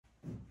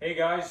Hey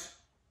guys,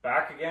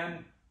 back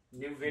again,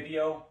 new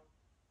video.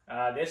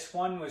 This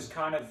one was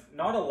kind of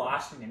not a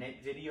last minute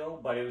video,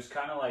 but it was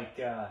kind of like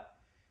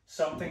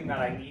something that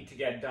I need to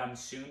get done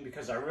soon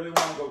because I really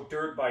want to go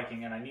dirt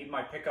biking and I need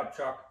my pickup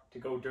truck to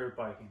go dirt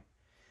biking.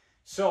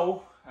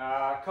 So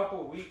a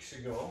couple of weeks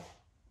ago,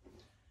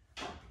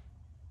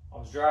 I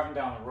was driving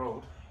down the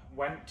road,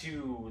 went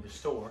to the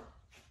store,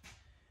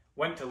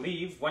 went to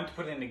leave, went to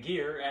put it into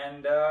gear,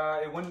 and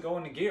it wouldn't go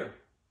into gear.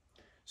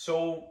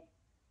 So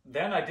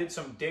then I did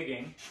some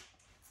digging,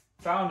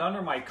 found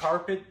under my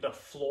carpet, the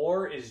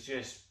floor is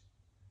just,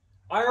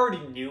 I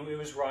already knew it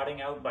was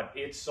rotting out, but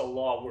it's a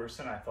lot worse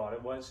than I thought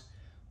it was.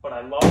 But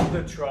I love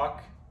the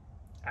truck.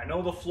 I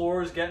know the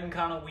floor is getting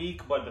kind of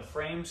weak, but the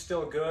frame's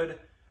still good.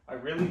 I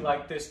really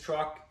like this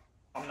truck.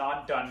 I'm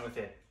not done with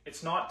it.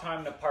 It's not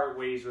time to part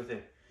ways with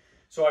it.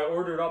 So I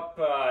ordered up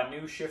a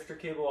new shifter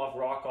cable off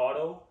Rock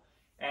Auto,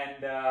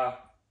 and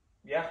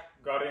yeah,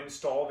 got to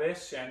install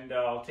this, and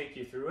I'll take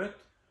you through it.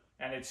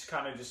 And it's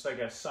kind of just like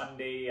a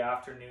Sunday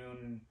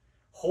afternoon,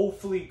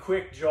 hopefully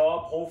quick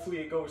job, hopefully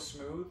it goes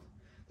smooth.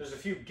 There's a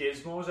few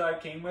gizmos I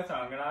came with, and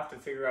I'm gonna have to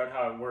figure out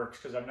how it works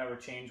because I've never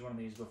changed one of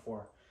these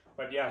before.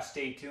 But yeah,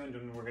 stay tuned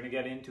and we're gonna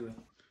get into it.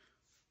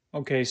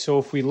 Okay, so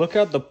if we look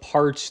at the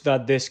parts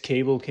that this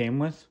cable came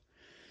with,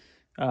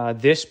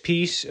 this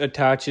piece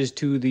attaches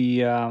to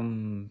the,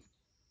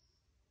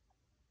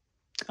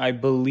 I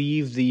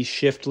believe the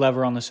shift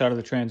lever on the side of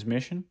the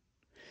transmission.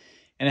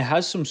 And it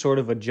has some sort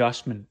of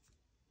adjustment,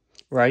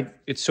 right?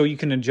 It's so you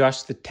can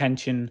adjust the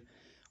tension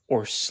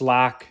or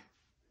slack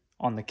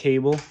on the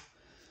cable.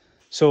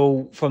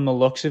 So from the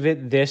looks of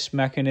it, this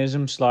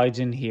mechanism slides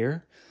in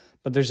here,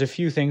 but there's a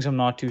few things I'm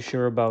not too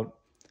sure about.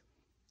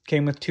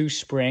 Came with 2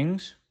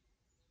 springs.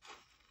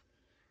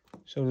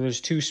 So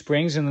there's 2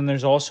 springs, and then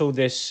there's also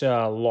this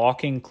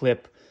locking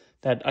clip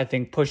that I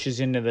think pushes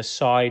into the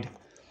side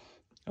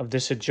of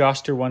this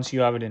adjuster once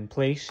you have it in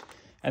place.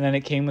 And then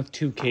it came with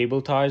 2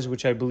 cable ties,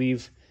 which I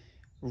believe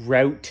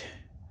route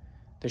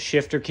the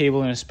shifter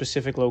cable in a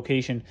specific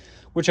location,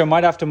 which I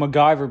might have to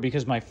MacGyver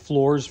because my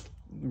floor's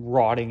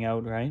rotting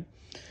out, right?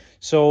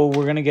 So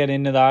we're going to get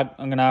into that.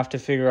 I'm going to have to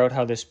figure out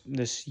how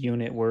this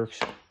unit works.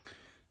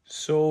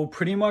 So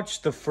pretty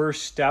much the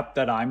first step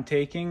that I'm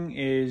taking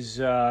is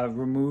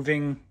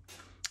removing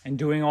and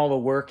doing all the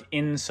work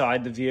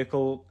inside the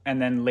vehicle, and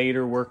then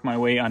later work my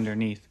way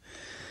underneath.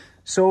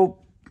 So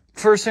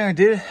first thing I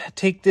did,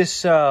 take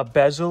this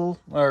bezel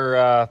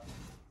or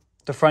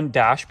the front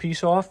dash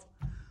piece off.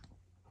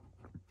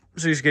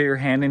 So you just get your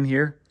hand in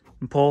here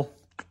and pull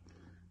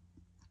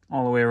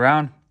all the way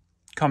around.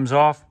 Comes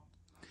off.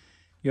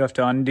 You have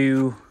to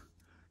undo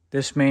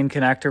this main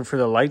connector for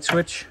the light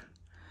switch,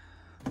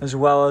 as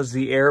well as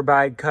the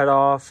airbag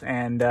cutoff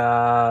and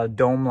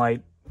dome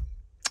light.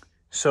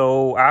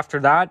 So after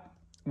that,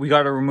 we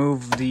got to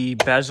remove the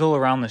bezel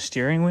around the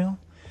steering wheel.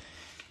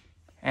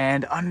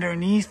 And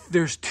underneath,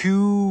 there's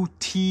 2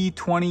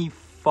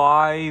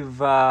 T25,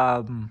 why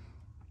am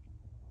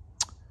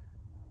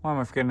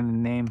I forgetting the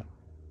name?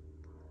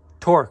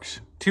 Torques,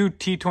 2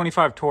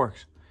 T25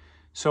 Torques.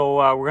 So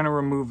we're going to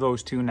remove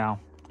those 2 now.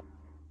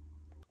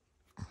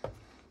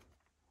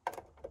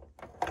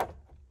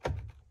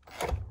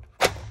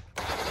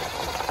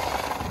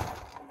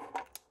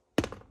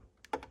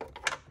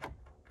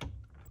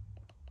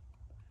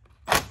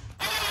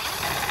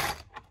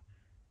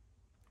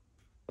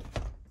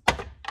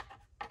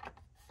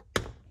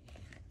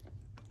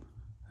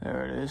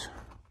 There it is.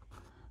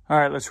 All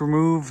right, let's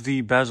remove the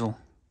bezel.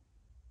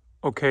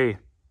 Okay,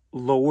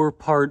 lower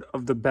part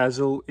of the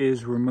bezel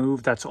is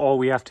removed. That's all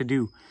we have to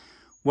do.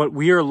 What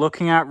we are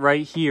looking at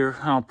right here,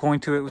 I'll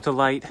point to it with the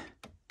light,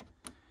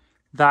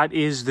 that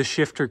is the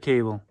shifter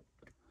cable.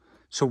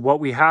 So what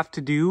we have to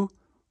do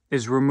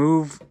is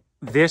remove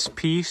this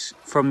piece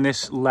from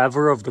this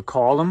lever of the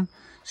column.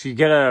 So you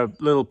get a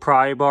little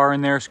pry bar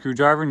in there,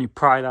 screwdriver, and you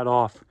pry that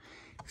off.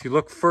 If you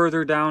look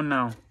further down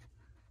now,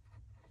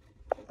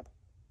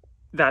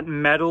 that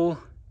metal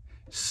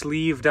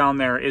sleeve down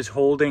there is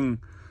holding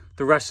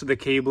the rest of the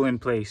cable in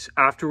place.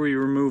 After we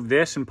remove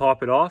this and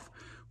pop it off,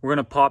 we're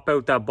going to pop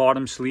out that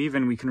bottom sleeve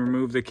and we can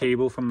remove the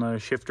cable from the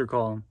shifter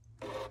column.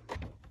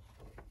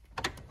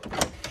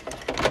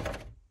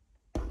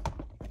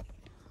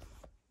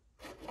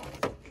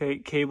 Okay,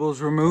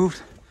 cable's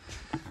removed.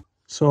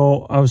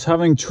 So I was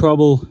having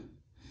trouble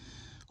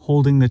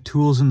holding the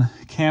tools and the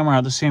camera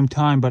at the same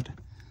time, but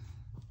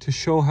to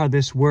show how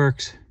this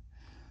works,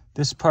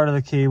 this part of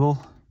the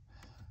cable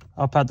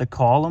up at the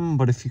column,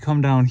 but if you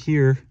come down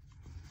here,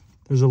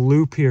 there's a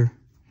loop here.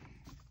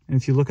 And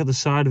if you look at the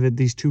side of it,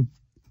 these 2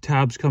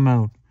 tabs come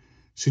out.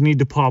 So you need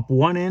to pop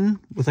one in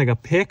with like a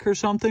pick or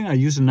something. I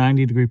use a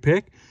 90-degree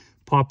pick.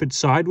 Pop it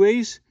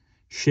sideways,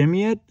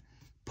 shimmy it,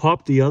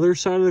 pop the other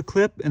side of the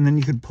clip, and then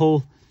you could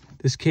pull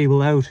this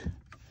cable out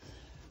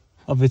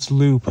of its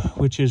loop,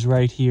 which is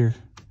right here.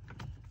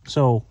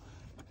 So,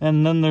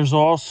 and then there's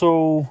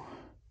also,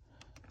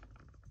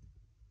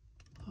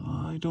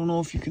 I don't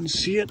know if you can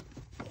see it.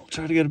 I'll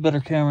try to get a better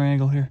camera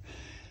angle here.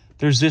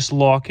 There's this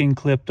locking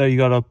clip that you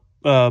gotta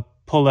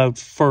pull out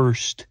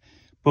first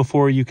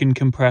before you can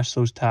compress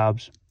those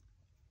tabs.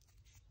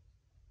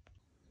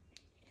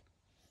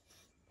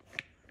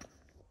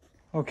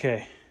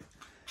 Okay,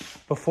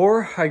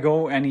 before I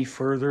go any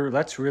further,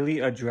 let's really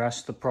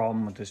address the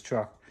problem with this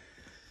truck.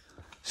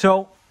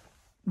 So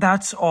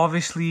that's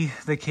obviously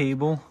the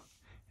cable,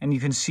 and you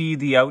can see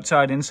the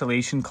outside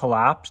insulation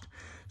collapsed.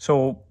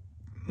 So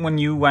when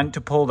you went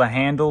to pull the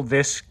handle,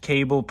 this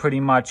cable pretty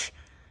much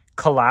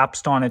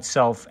collapsed on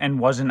itself and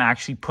wasn't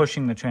actually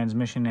pushing the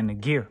transmission into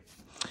gear.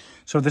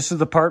 So this is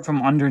the part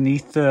from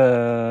underneath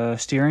the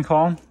steering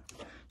column.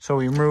 So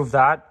we remove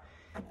that.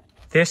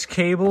 This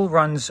cable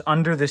runs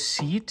under the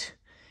seat,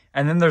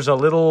 and then there's a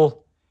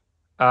little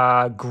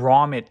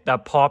grommet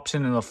that pops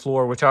into the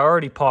floor, which I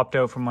already popped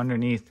out from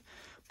underneath.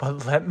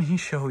 But let me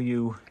show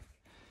you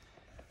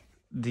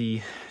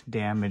the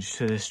damage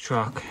to this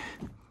truck.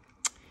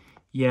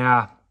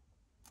 Yeah,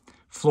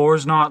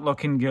 floor's not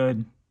looking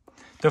good.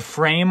 The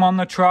frame on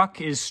the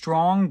truck is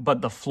strong,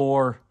 but the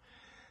floor.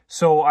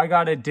 So I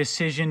got a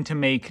decision to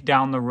make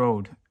down the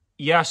road.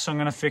 Yes, I'm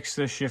going to fix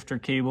this shifter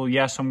cable.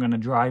 Yes, I'm going to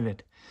drive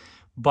it.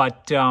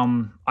 But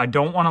I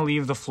don't want to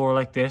leave the floor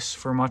like this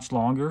for much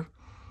longer.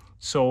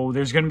 So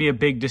there's going to be a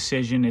big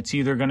decision. It's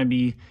either going to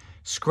be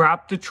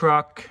scrap the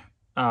truck,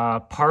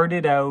 part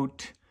it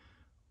out,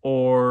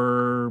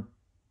 or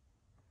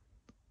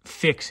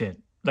fix it.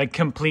 Like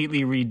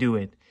completely redo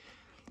it.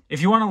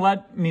 If you want to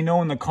let me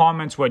know in the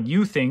comments what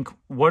you think,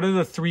 what are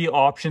the 3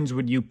 options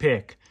would you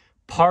pick?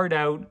 Part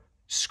out,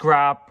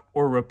 scrap,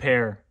 or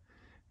repair?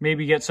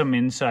 Maybe get some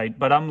insight.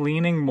 But I'm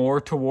leaning more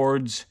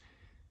towards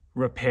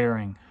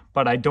repairing.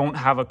 But I don't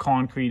have a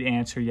concrete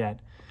answer yet.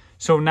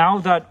 So now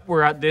that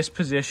we're at this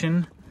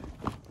position,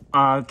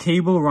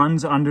 cable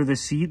runs under the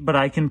seat, but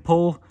I can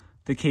pull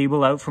the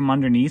cable out from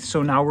underneath.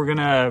 So now we're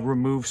gonna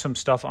remove some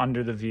stuff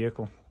under the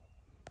vehicle.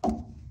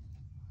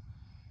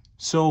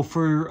 So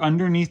for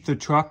underneath the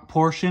truck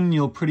portion,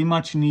 you'll pretty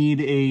much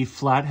need a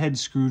flathead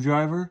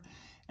screwdriver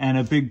and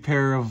a big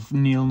pair of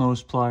needle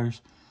nose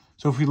pliers.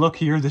 So if we look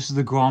here, this is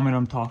the grommet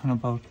I'm talking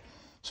about.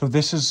 So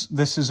this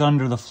is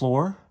under the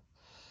floor.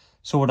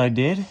 So what I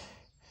did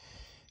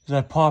is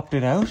I popped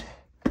it out,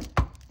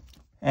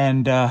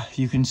 and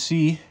you can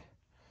see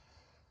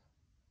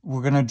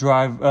we're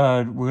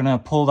gonna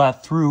pull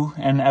that through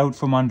and out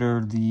from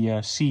under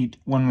the seat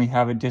when we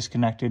have it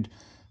disconnected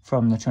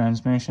from the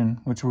transmission,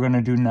 which we're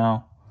gonna do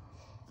now.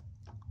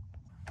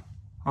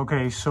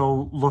 Okay,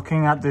 so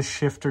looking at this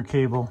shifter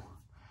cable,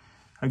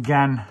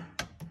 again,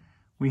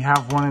 we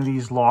have one of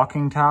these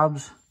locking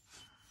tabs,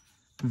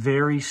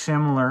 very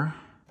similar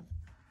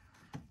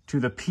to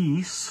the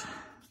piece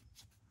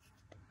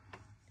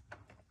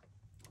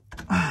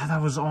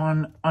that was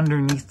on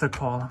underneath the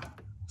column.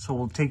 So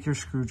we'll take your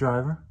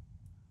screwdriver.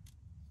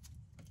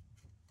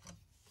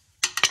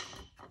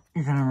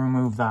 You're gonna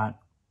remove that.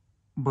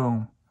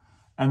 Boom.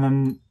 And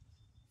then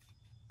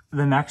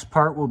the next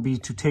part will be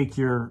to take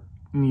your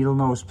needle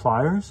nose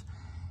pliers,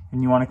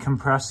 and you want to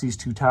compress these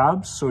 2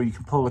 tabs so you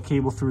can pull the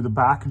cable through the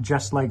back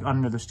just like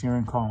under the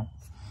steering column.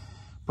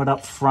 But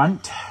up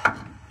front,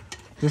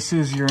 this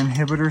is your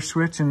inhibitor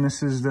switch, and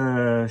this is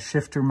the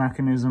shifter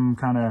mechanism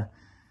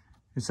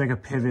it's like a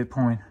pivot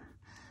point.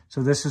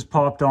 So this is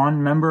popped on.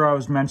 Remember I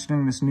was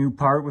mentioning this new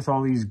part with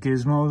all these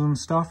gizmos and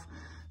stuff?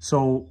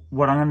 So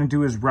what I'm gonna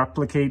do is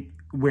replicate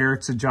where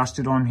it's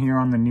adjusted on here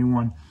on the new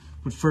one.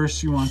 But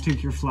first you wanna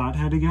take your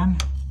flathead again.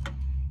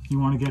 You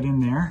wanna get in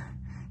there.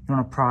 You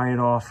wanna pry it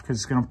off because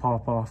it's gonna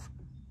pop off.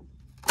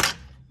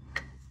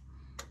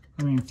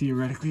 I mean,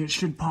 theoretically it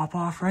should pop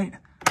off, right?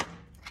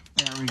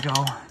 There we go.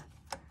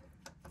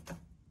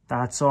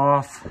 That's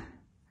off.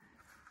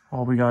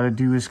 All we gotta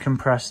do is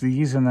compress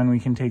these, and then we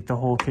can take the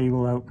whole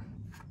cable out.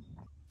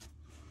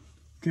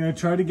 Okay, I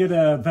try to get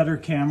a better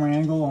camera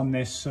angle on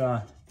this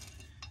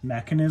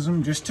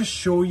mechanism just to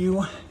show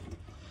you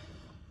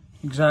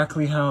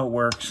exactly how it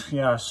works.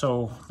 Yeah,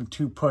 so the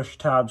 2 push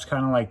tabs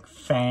kind of like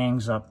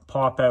fangs that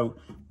pop out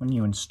when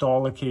you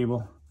install the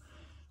cable,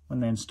 when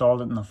they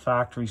installed it in the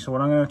factory. So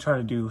what I'm gonna try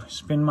to do is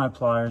spin my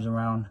pliers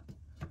around,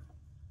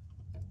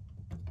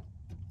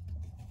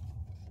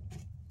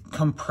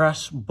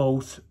 compress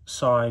both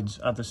sides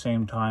at the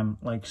same time,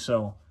 like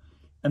so,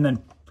 and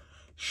then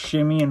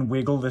shimmy and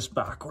wiggle this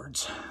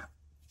backwards,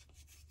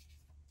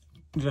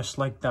 just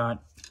like that.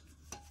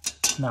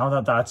 Now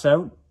that that's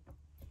out,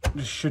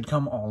 this should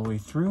come all the way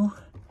through.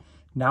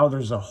 Now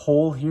there's a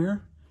hole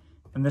here,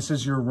 and this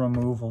is your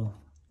removal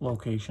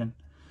location.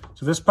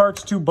 So this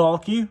part's too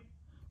bulky,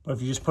 but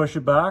if you just push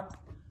it back,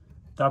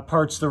 that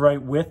part's the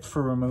right width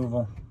for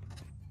removal.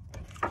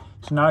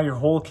 So now your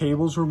whole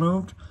cable's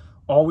removed.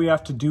 All we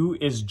have to do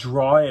is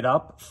draw it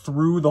up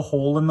through the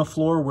hole in the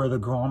floor where the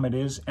grommet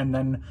is, and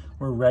then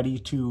we're ready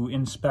to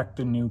inspect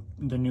the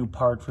new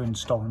part for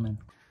installment.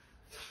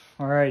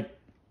 All right,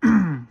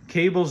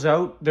 cable's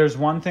out. There's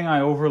one thing I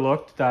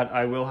overlooked that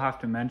I will have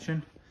to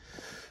mention.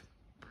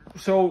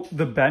 So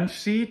the bench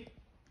seat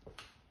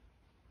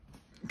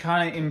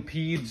kind of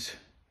impedes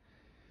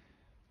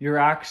your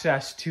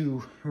access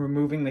to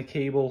removing the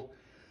cable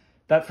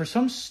that for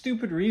some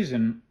stupid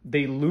reason,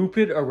 they loop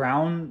it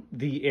around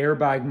the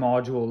airbag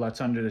module that's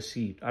under the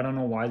seat. I don't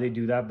know why they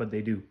do that, but they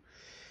do.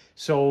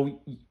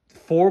 So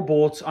 4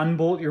 bolts,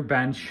 unbolt your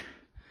bench,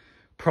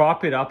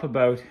 prop it up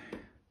about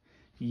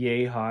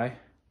yay high,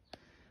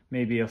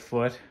 maybe a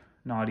foot,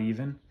 not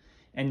even,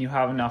 and you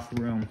have enough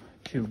room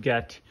to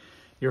get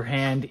your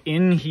hand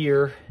in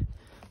here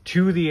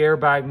to the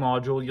airbag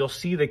module. You'll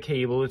see the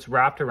cable, it's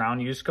wrapped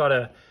around. You just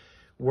gotta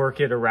work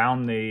it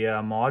around the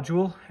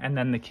module, and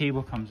then the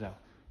cable comes out.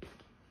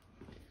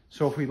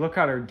 So if we look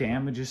at our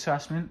damage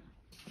assessment,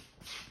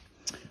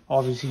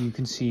 obviously you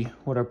can see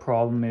what our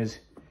problem is.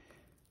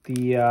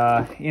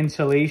 The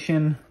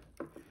insulation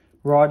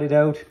rotted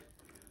out,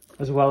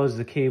 as well as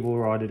the cable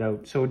rotted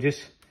out. So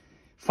just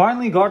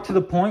finally got to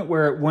the point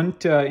where it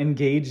wouldn't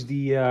engage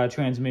the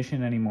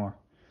transmission anymore.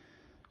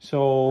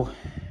 So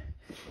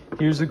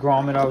here's the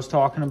grommet I was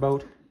talking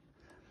about.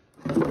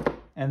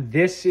 And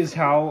this is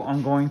how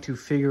I'm going to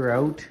figure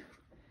out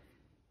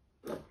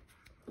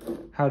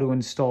how to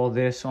install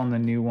this on the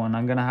new one.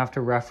 I'm gonna have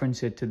to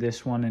reference it to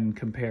this one and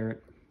compare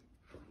it.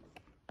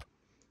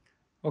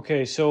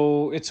 Okay,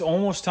 so it's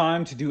almost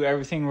time to do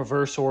everything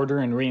reverse order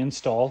and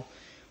reinstall,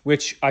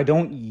 which I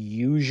don't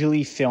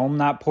usually film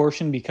that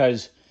portion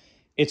because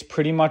it's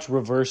pretty much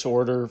reverse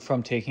order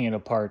from taking it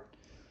apart.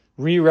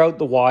 Reroute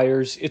the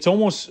wires,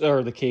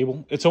 or the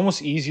cable. It's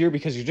almost easier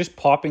because you're just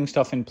popping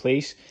stuff in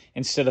place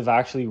instead of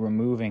actually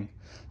removing.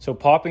 So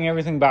popping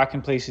everything back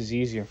in place is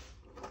easier.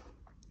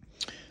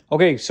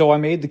 Okay, so I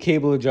made the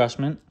cable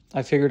adjustment.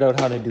 I figured out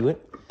how to do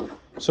it.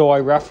 So I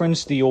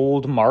referenced the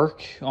old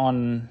mark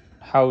on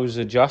how it was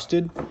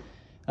adjusted. And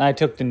I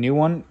took the new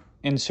one,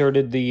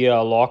 inserted the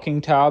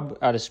locking tab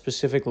at a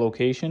specific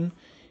location,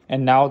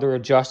 and now they're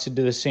adjusted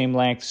to the same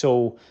length,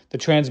 so the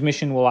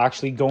transmission will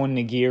actually go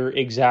into gear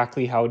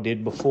exactly how it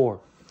did before.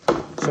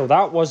 So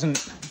that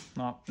wasn't,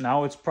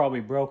 now it's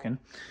probably broken.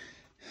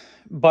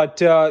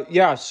 But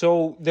yeah,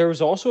 so there's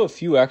also a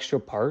few extra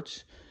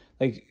parts,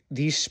 like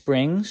these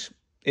springs.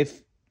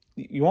 If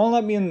you want to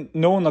let me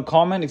know in the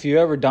comment if you've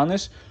ever done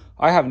this,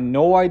 I have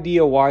no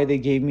idea why they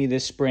gave me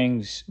these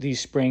springs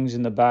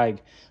in the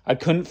bag. I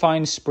couldn't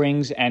find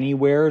springs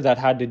anywhere that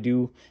had to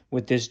do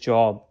with this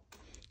job.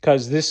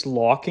 Because this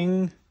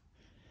locking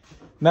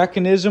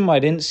mechanism, I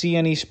didn't see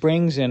any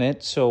springs in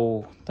it,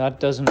 so that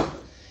doesn't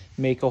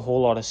make a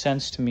whole lot of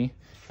sense to me.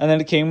 And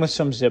then it came with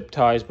some zip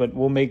ties, but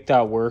we'll make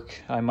that work.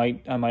 I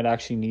might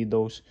actually need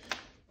those.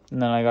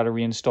 And then I got to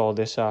reinstall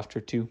this after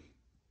too.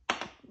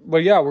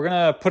 But yeah, we're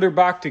going to put her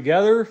back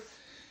together,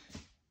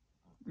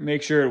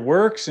 make sure it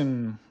works,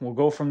 and we'll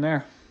go from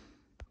there.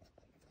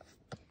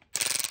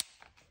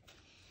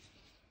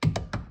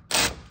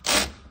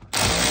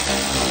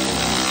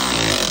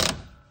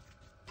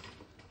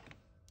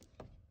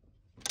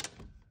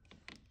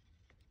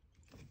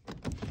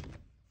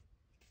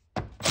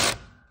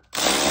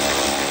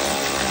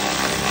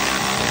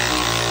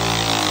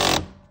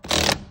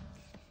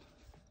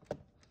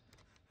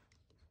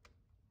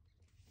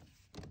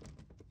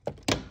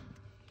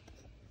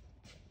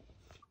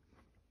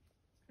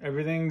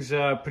 Everything's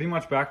pretty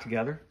much back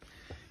together.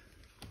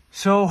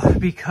 So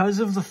because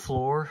of the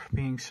floor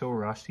being so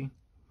rusty,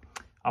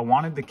 I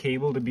wanted the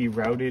cable to be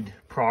routed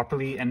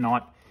properly and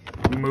not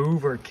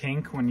move or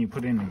kink when you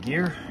put in the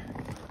gear.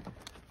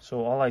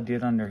 So all I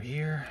did under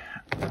here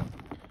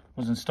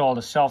was installed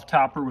a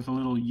self-tapper with a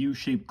little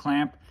U-shaped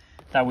clamp.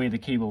 That way the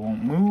cable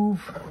won't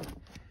move.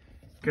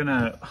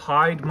 Gonna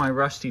hide my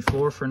rusty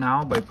floor for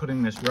now by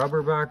putting this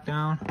rubber back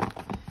down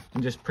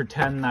and just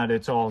pretend that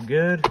it's all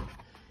good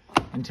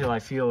until I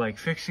feel like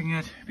fixing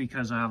it,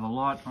 because I have a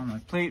lot on my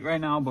plate right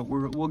now, but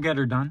we'll get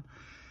her done.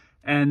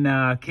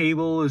 And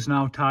cable is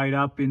now tied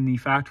up in the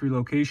factory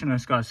location. I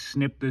just gotta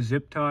snip the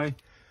zip tie,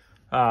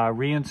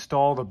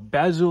 reinstall the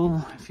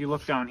bezel. If you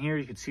look down here,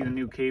 you can see the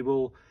new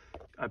cable.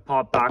 I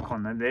popped back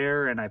on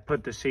there, and I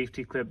put the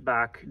safety clip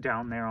back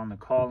down there on the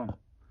column.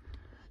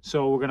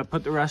 So we're gonna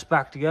put the rest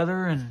back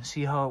together and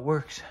see how it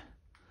works.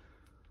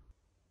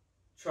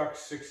 Truck's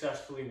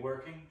successfully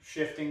working,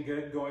 shifting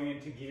good, going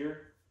into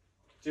gear.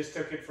 Just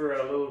took it for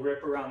a little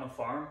rip around the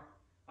farm.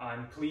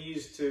 I'm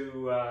pleased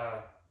to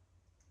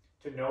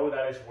know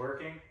that it's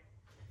working.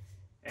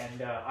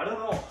 And I don't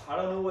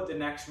know what the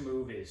next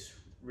move is,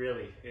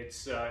 really.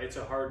 It's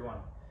a hard one.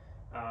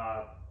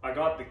 I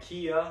got the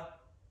Kia,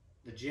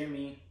 the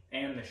Jimmy,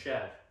 and the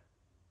Chev.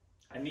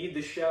 I need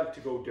the Chev to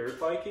go dirt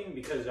biking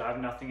because I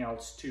have nothing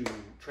else to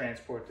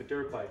transport the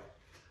dirt bike.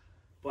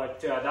 But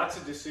that's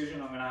a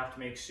decision I'm gonna have to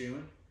make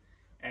soon.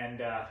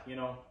 And you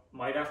know,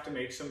 might have to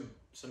make some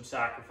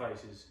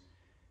sacrifices.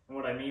 And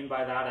what I mean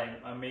by that,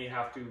 I may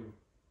have to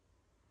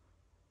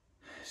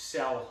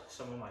sell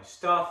some of my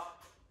stuff.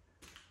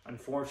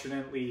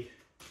 Unfortunately,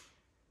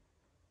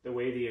 the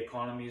way the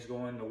economy is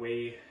going, the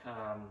way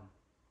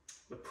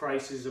the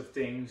prices of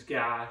things,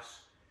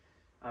 gas,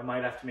 I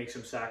might have to make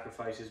some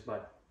sacrifices,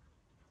 but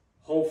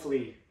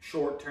hopefully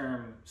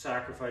short-term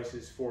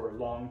sacrifices for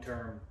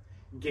long-term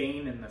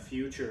gain in the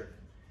future.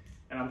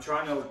 And I'm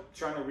trying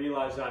to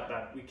realize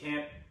that we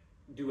can't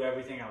do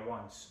everything at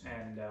once.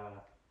 And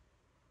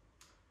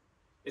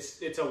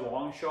it's a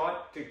long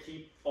shot to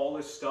keep all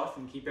this stuff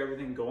and keep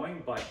everything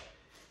going, but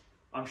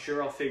I'm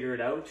sure I'll figure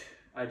it out.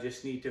 I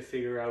just need to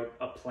figure out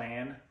a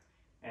plan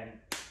and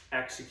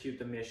execute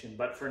the mission.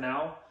 But for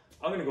now,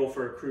 I'm gonna go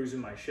for a cruise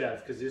in my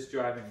Chev because it's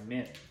driving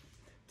mint.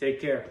 Take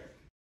care.